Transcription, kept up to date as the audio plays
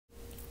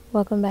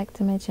Welcome back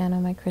to my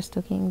channel, my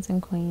crystal kings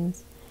and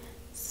queens.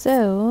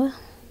 So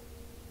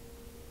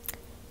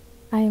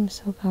I am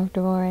so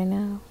comfortable right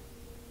now.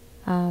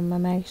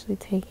 I'm actually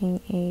taking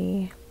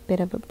a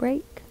bit of a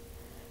break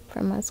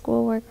from my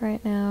schoolwork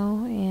right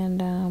now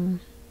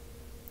and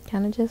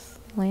kind of just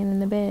laying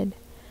in the bed.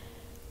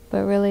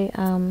 But really,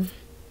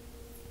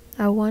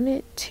 I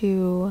wanted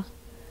to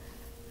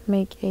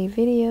make a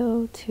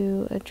video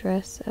to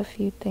address a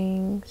few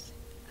things.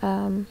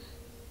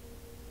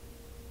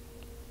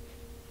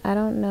 I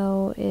don't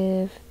know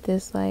if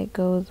this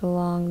goes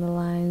along the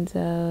lines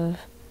of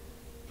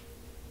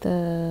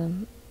the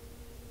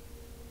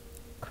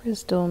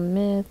crystal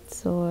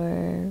myths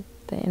or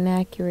the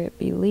inaccurate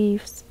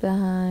beliefs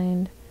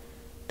behind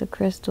the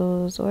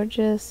crystals, or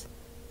just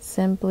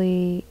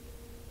simply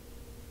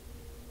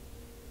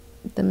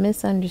the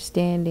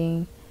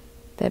misunderstanding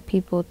that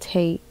people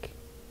take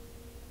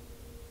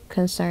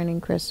concerning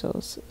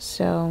crystals.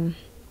 So,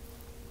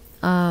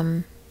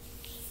 gosh,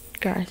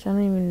 I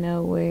don't even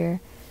know where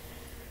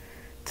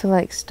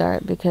to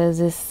start, because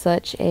it's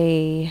such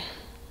a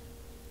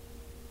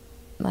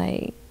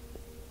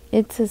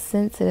it's a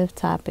sensitive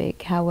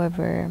topic.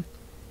 However,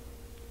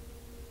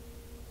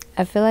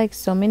 I feel like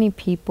so many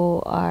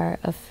people are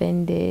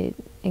offended,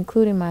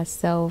 including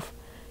myself,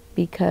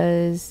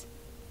 because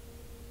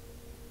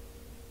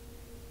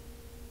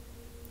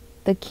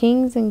the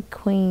kings and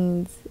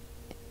queens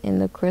in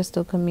the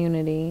crystal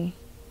community,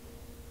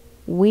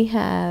 we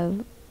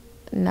have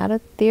not a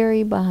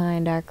theory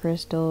behind our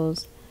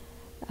crystals,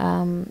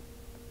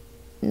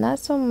 not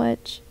so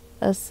much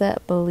a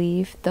set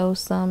belief, though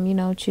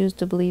some, choose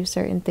to believe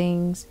certain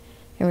things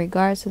in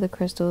regards to the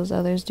crystals,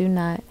 others do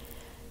not.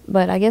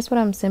 But I guess what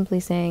I'm simply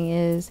saying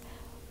is,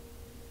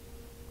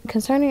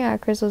 concerning our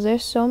crystals,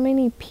 there's so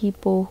many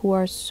people who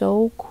are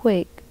so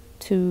quick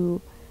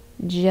to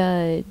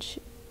judge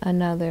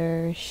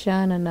another,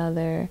 shun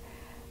another,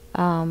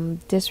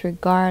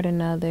 disregard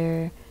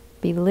another,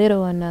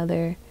 belittle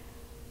another,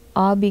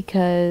 all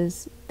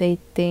because they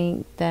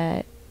think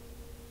that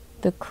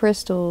the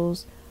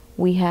crystals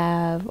we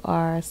have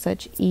are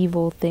such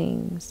evil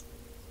things.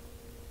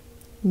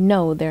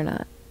 No, they're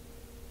not.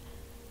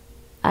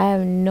 I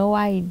have no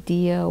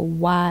idea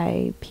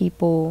why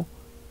people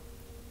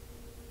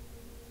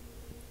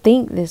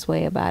think this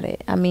way about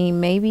it. I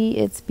mean, maybe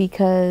it's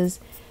because,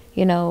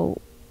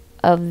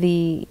 of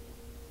the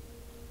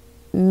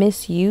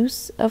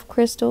misuse of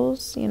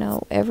crystals.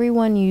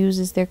 Everyone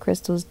uses their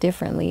crystals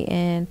differently,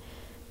 and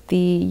the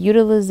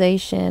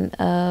utilization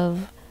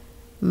of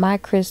my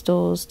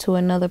crystals to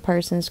another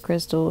person's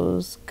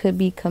crystals could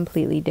be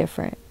completely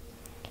different.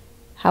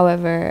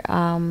 However,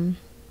 I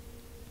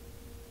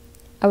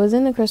was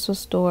in the crystal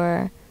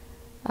store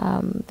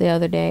the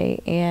other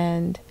day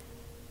and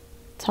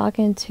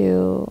talking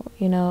to,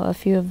 a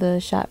few of the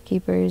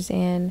shopkeepers,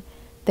 and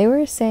they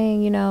were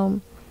saying,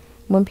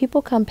 when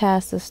people come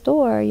past the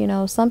store,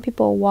 some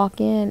people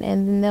walk in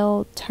and then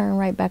they'll turn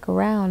right back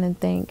around and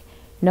think,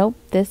 nope,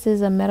 this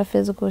is a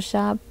metaphysical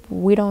shop.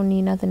 We don't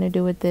need nothing to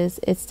do with this.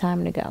 It's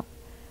time to go.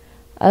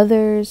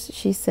 Others,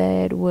 she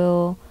said,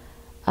 will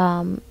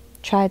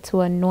try to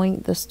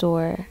anoint the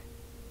store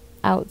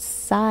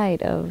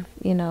outside of,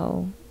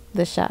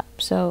 the shop.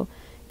 So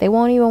they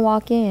won't even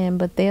walk in,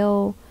 but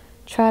they'll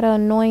try to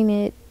anoint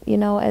it,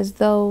 as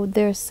though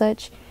there's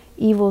such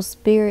evil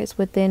spirits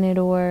within it,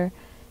 or,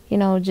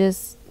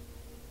 just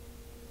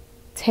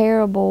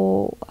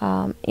terrible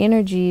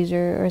energies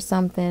or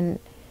something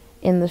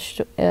in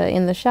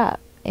the shop.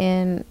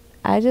 And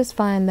I just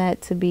find that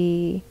to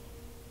be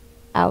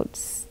I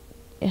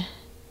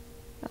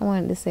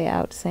wanted to say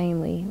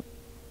outstanding,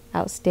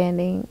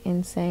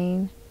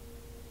 insane,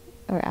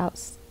 or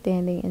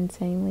outstanding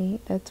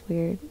insanely. That's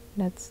weird.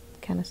 That's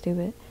kind of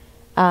stupid.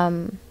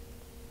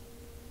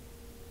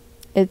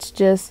 It's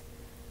just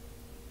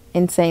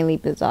insanely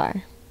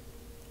bizarre.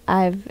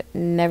 I've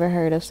never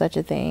heard of such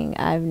a thing.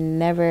 I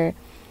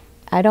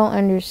don't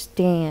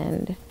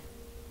understand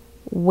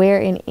where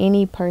in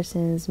any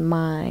person's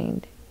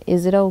mind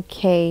is it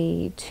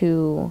okay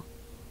to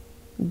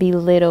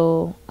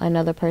belittle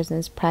another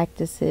person's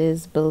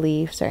practices,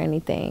 beliefs, or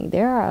anything.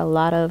 There are a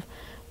lot of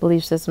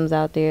belief systems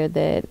out there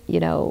that,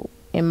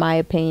 in my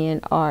opinion,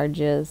 are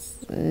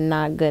just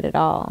not good at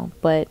all.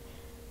 But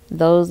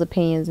those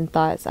opinions and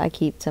thoughts I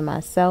keep to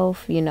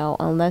myself,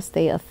 unless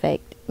they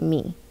affect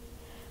me.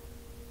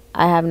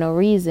 I have no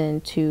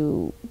reason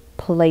to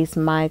place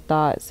my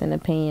thoughts and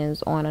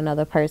opinions on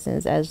another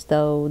person's as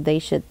though they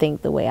should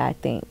think the way I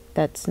think.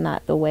 That's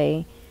not the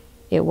way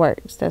it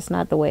works. That's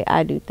not the way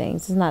I do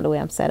things. It's not the way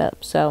I'm set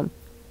up. So,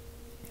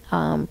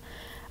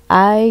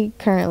 I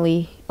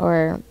currently,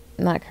 or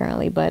not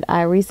currently, but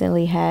I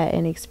recently had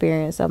an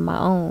experience of my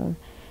own.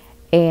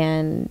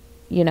 And,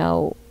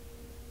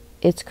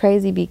 it's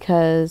crazy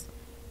because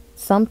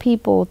some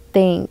people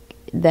think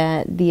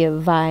that the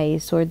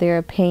advice or their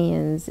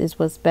opinions is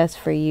what's best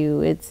for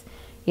you. It's,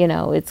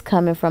 it's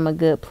coming from a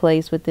good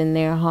place within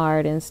their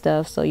heart and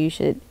stuff. So you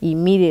should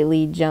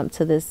immediately jump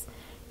to this,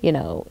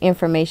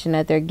 information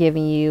that they're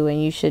giving you,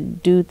 and you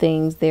should do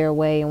things their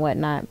way and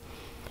whatnot.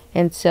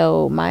 And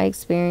so my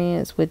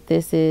experience with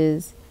this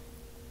is,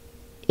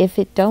 if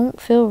it don't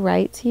feel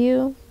right to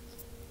you,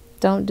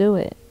 don't do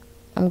it.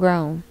 I'm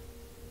grown.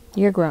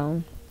 You're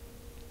grown.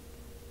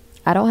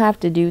 I don't have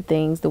to do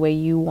things the way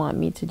you want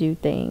me to do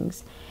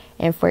things.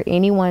 And for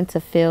anyone to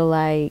feel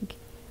like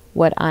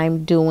what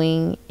I'm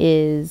doing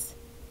is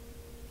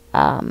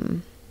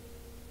a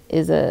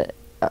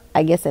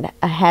I guess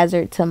a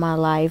hazard to my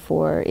life,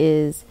 or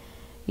is,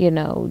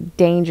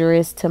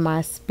 dangerous to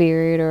my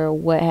spirit or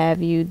what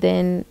have you,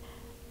 then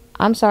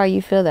I'm sorry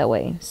you feel that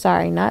way.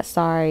 Sorry, not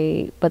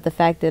sorry, but the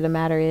fact of the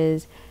matter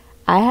is,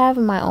 I have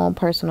my own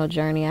personal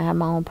journey. I have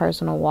my own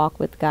personal walk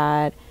with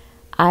God.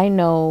 I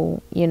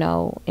know,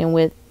 and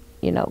with,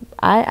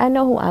 I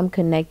know who I'm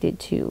connected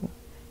to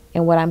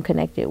and what I'm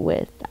connected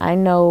with. I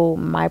know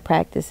my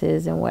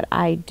practices and what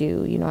I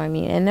do, you know what I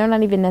mean? And they're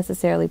not even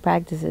necessarily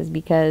practices,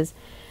 because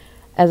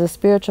as a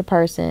spiritual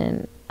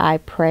person, I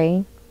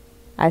pray,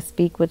 I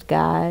speak with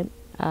God,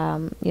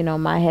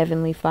 my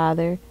Heavenly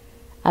Father.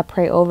 I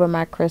pray over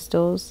my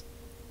crystals.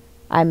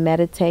 I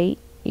meditate,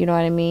 you know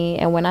what I mean?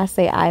 And when I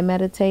say I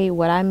meditate,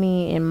 what I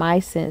mean in my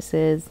sense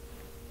is,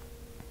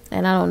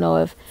 and I don't know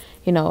if,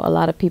 a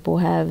lot of people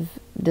have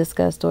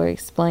discussed or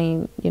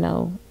explained,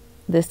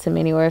 this to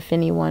many, or if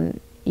anyone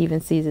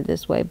even sees it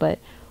this way. But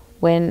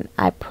when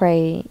I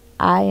pray,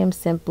 I am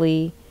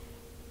simply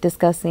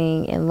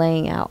discussing and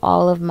laying out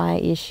all of my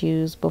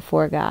issues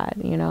before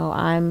God.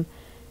 I'm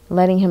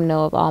letting him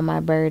know of all my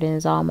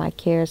burdens, all my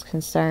cares,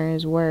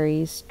 concerns,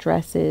 worries,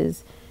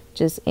 stresses,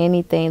 just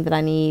anything that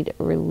I need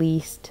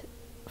released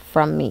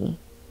from me,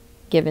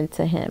 given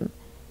to him.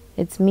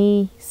 It's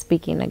me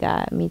speaking to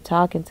God, me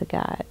talking to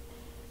God.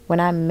 When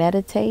I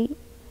meditate,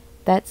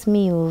 that's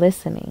me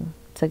listening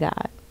to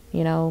God,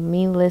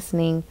 me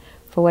listening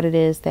for what it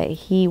is that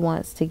he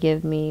wants to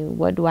give me.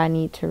 What do I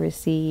need to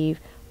receive?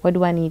 What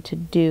do I need to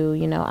do?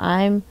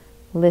 I'm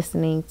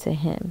listening to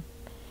him.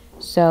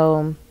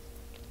 So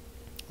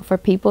for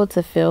people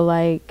to feel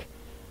like,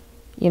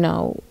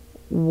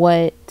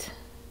 what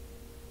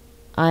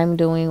I'm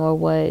doing or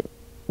what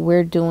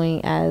we're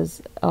doing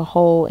as a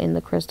whole in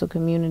the crystal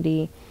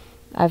community,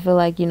 I feel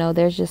like,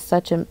 there's just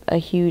such a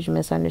huge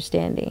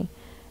misunderstanding.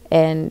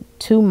 And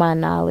to my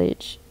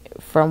knowledge,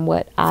 from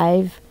what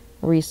I've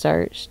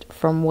researched,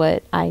 from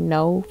what I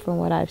know, from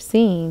what I've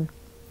seen,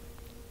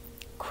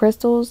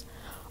 crystals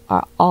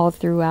are all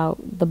throughout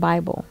the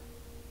Bible.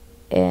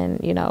 And,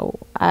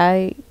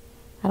 I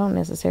don't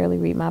necessarily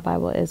read my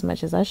Bible as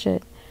much as I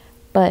should,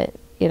 but,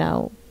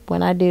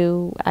 when I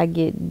do, I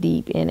get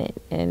deep in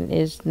it, and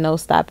there's no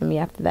stopping me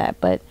after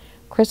that. But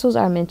crystals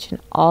are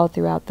mentioned all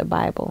throughout the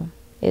Bible.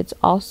 It's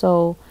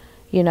also,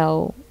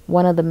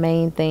 one of the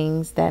main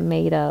things that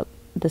made up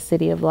the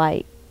city of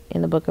light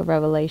in the book of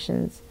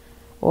Revelations,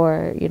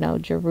 or,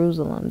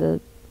 Jerusalem, the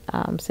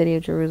city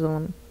of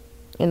Jerusalem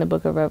in the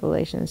book of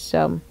Revelations.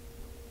 So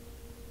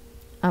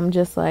I'm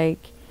just like,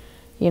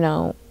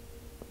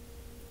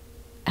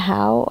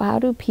 how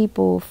do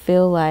people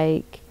feel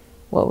like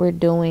what we're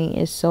doing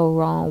is so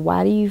wrong?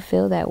 Why do you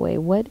feel that way?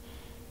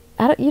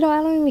 I don't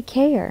even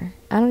care.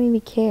 I don't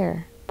even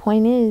care.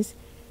 Point is,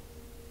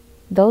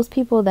 those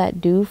people that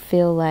do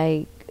feel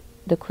like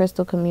the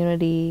crystal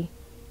community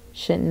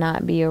should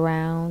not be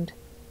around,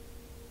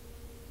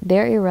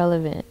 they're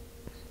irrelevant.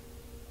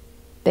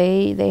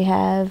 They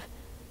have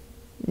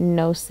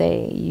no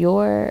say.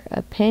 Your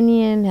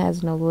opinion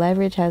has no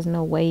leverage, has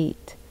no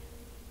weight.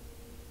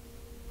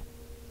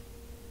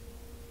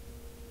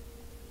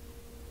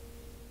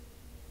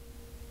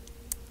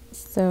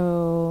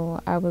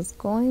 So I was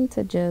going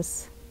to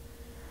just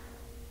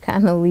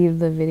kind of leave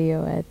the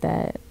video at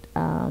that,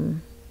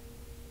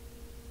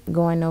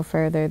 going no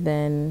further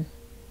than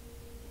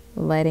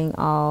letting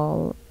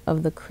all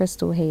of the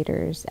crystal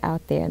haters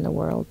out there in the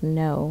world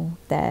know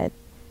that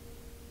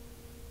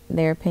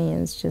their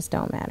opinions just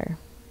don't matter.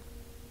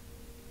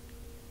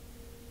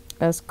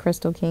 Us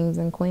crystal kings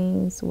and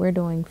queens, we're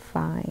doing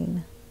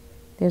fine.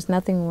 There's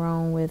nothing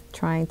wrong with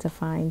trying to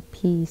find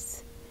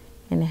peace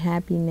and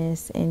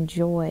happiness and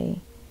joy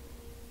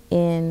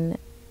in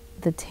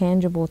the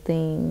tangible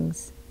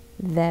things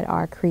that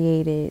are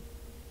created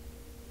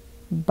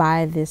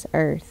by this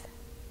earth,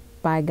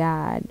 by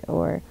God,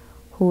 or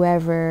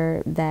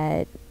whoever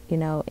that,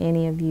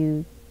 any of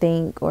you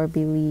think or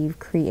believe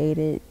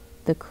created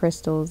the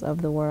crystals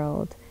of the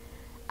world.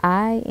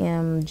 I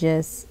am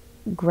just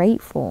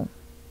grateful.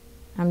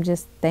 I'm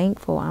just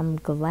thankful. I'm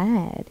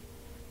glad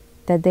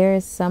that there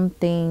is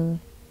something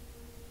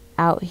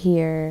out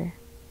here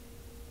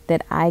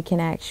that I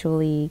can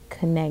actually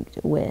connect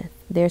with.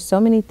 There's so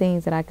many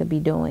things that I could be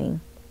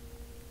doing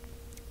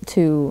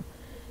to,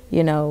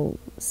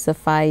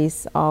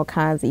 suffice all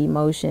kinds of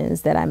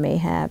emotions that I may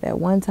have at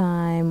one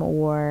time,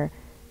 or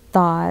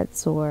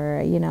thoughts,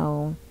 or,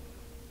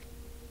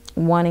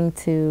 wanting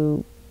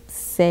to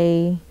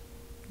say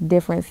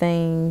different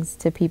things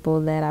to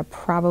people that I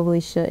probably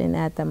shouldn't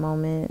at the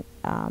moment,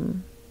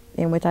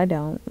 in which I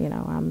don't.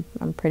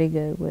 I'm pretty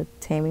good with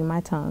taming my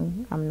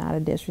tongue. I'm not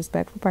a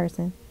disrespectful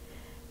person,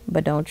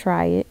 but don't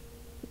try it,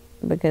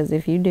 because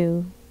if you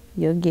do,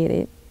 you'll get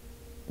it.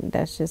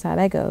 that's just how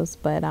that goes.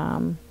 But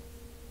I'm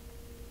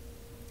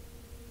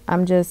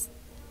just,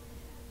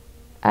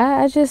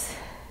 I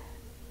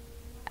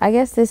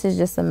guess this is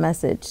just a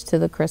message to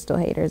the crystal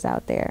haters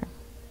out there.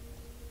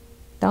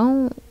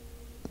 Don't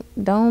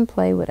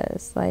play with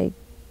us. Like,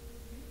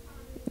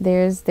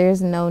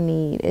 there's no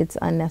need. It's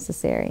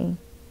unnecessary.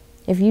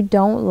 If you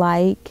don't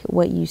like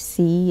what you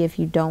see, if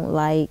you don't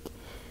like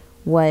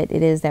what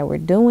it is that we're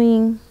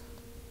doing,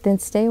 then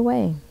stay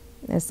away.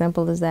 As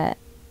simple as that.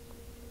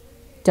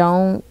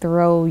 Don't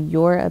throw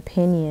your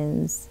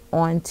opinions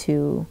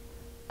onto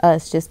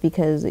us just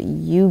because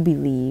you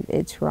believe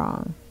it's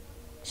wrong.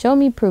 Show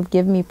me proof,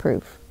 give me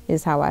proof,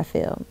 is how I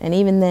feel. And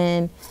even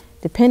then,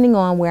 depending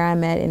on where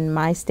I'm at in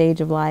my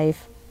stage of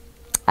life,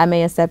 I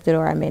may accept it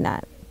or I may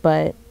not.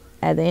 But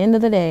at the end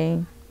of the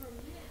day,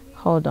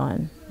 hold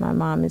on. My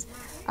mom is,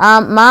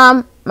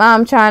 mom,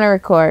 I'm trying to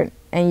record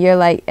and you're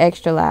like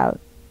extra loud.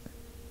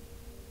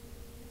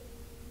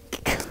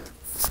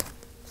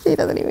 She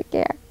doesn't even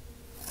care.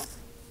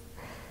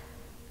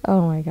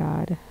 Oh my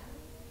God.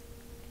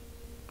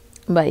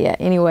 But yeah,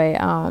 anyway,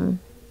 and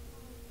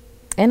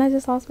I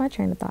just lost my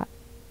train of thought.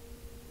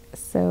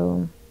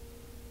 So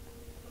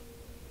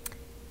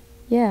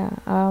yeah,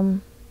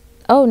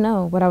 oh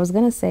no, what I was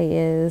gonna say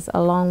is,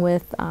 along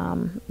with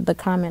the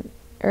comment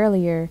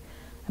earlier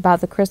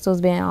about the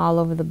crystals being all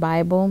over the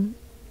Bible,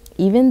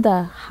 even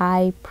the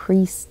high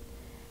priest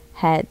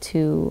had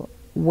to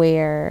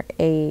wear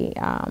a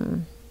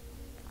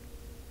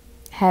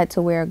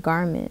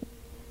garment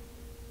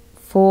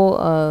full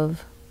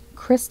of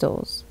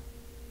crystals,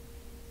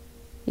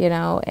 you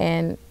know.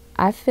 And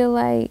I feel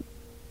like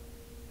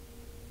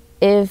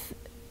if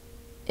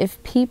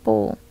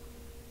people,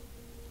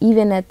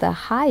 even at the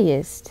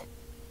highest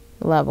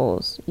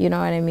levels, you know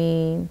what I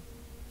mean,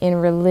 in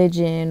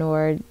religion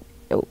or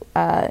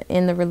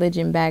in the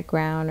religion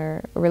background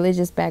or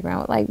religious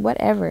background, like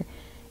whatever,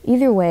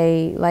 either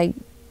way, like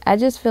I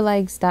just feel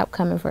like stop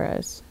coming for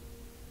us.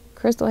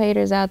 Crystal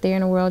haters out there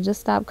in the world,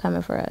 just stop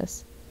coming for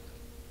us.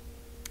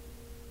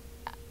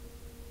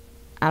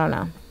 I don't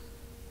know.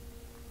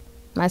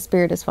 My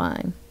spirit is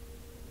fine.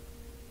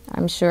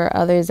 I'm sure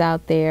others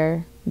out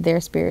there,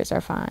 their spirits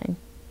are fine.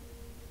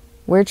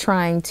 We're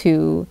trying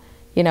to,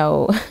 you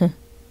know,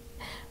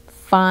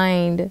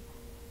 find,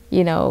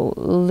 you know,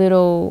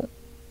 little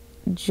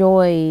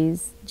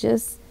joys,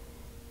 just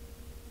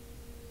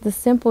the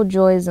simple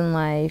joys in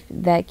life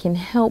that can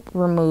help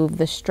remove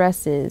the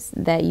stresses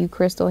that you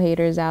crystal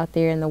haters out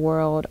there in the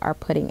world are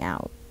putting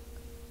out.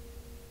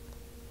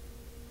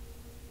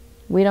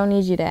 We don't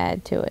need you to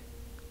add to it.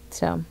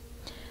 So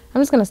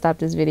I'm just going to stop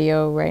this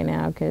video right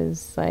now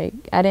because, like,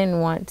 I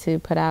didn't want to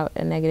put out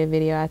a negative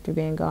video after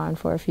being gone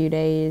for a few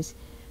days.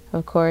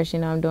 Of course, you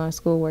know, I'm doing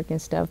schoolwork and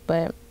stuff,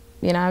 but,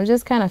 you know, I'm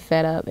just kind of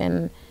fed up,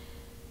 and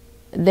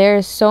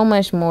there's so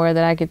much more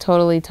that I could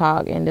totally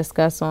talk and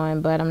discuss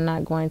on, but I'm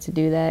not going to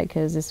do that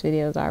because this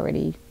video is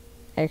already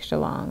extra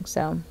long.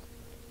 So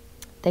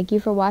thank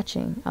you for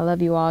watching. I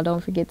love you all.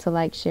 Don't forget to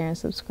like, share, and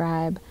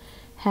subscribe.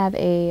 Have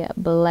a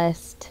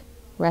blessed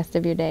rest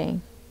of your day.